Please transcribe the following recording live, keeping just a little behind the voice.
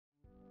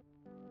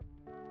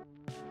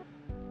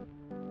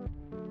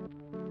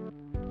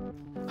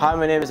Hi,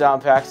 my name is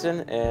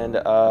Paxton, and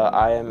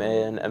I am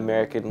an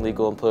American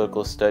Legal and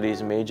Political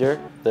Studies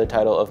major. The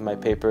title of my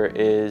paper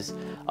is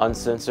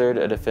Uncensored: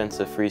 A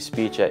Defense of Free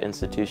Speech at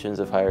Institutions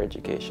of Higher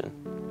Education.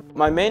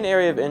 My main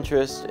area of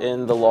interest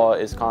in the law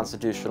is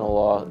constitutional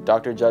law.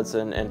 Dr.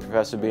 Judson and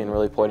Professor Bean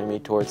really pointed me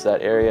towards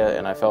that area,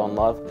 and I fell in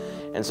love.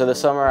 And so this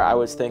summer I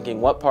was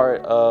thinking, what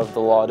part of the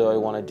law do I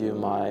want to do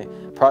my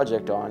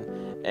project on?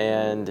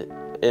 And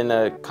in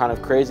a kind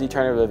of crazy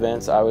turn of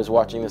events, I was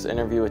watching this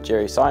interview with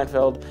Jerry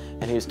Seinfeld,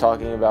 and he was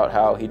talking about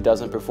how he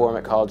doesn't perform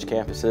at college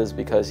campuses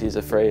because he's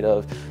afraid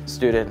of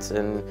students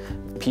and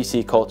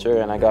PC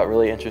culture, and I got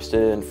really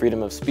interested in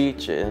freedom of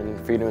speech and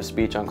freedom of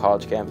speech on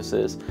college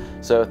campuses.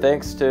 So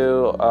thanks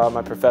to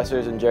my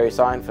professors and Jerry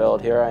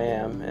Seinfeld, here I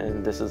am,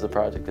 and this is the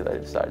project that I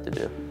decided to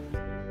do.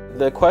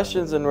 The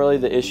questions and really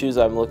the issues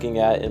I'm looking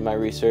at in my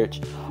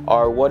research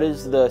are: what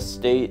is the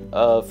state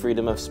of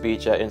freedom of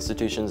speech at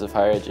institutions of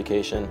higher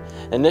education?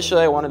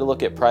 Initially I wanted to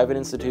look at private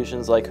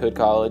institutions like Hood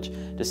College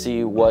to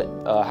see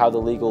how the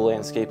legal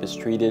landscape has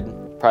treated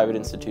private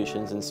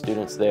institutions and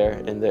students there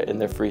in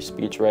their free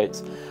speech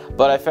rights.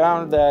 But I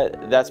found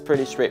that that's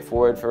pretty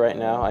straightforward for right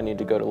now. I need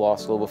to go to law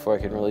school before I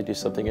can really do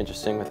something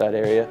interesting with that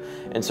area.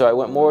 And so I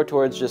went more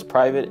towards just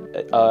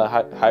private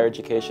higher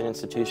education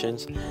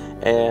institutions,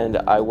 and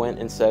I went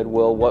and said,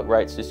 well, what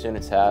rights do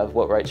students have?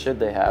 What rights should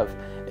they have?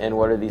 And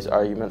what are these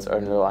arguments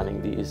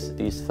underlining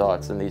these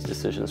thoughts and these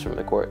decisions from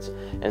the courts?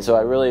 And so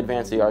I really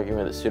advanced the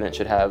argument that students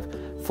should have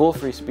full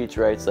free speech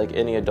rights like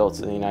any adults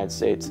in the United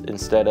States,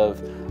 instead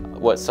of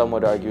what some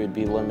would argue would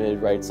be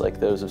limited rights like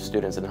those of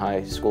students in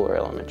high school or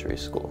elementary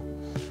school.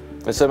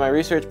 And so my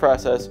research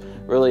process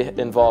really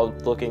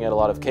involved looking at a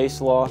lot of case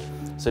law,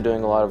 so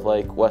doing a lot of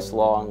like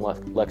Westlaw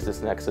and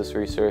LexisNexis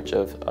research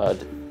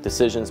of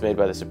decisions made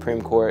by the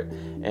Supreme Court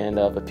and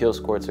of appeals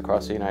courts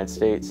across the United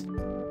States.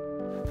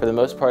 For the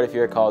most part, if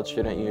you're a college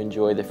student, you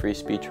enjoy the free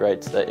speech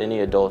rights that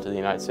any adult in the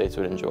United States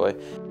would enjoy.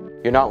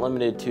 You're not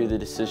limited to the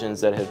decisions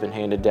that have been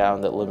handed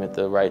down that limit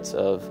the rights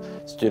of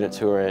students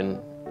who are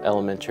in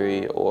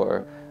elementary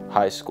or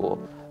high school,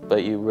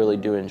 but you really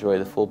do enjoy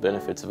the full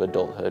benefits of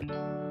adulthood.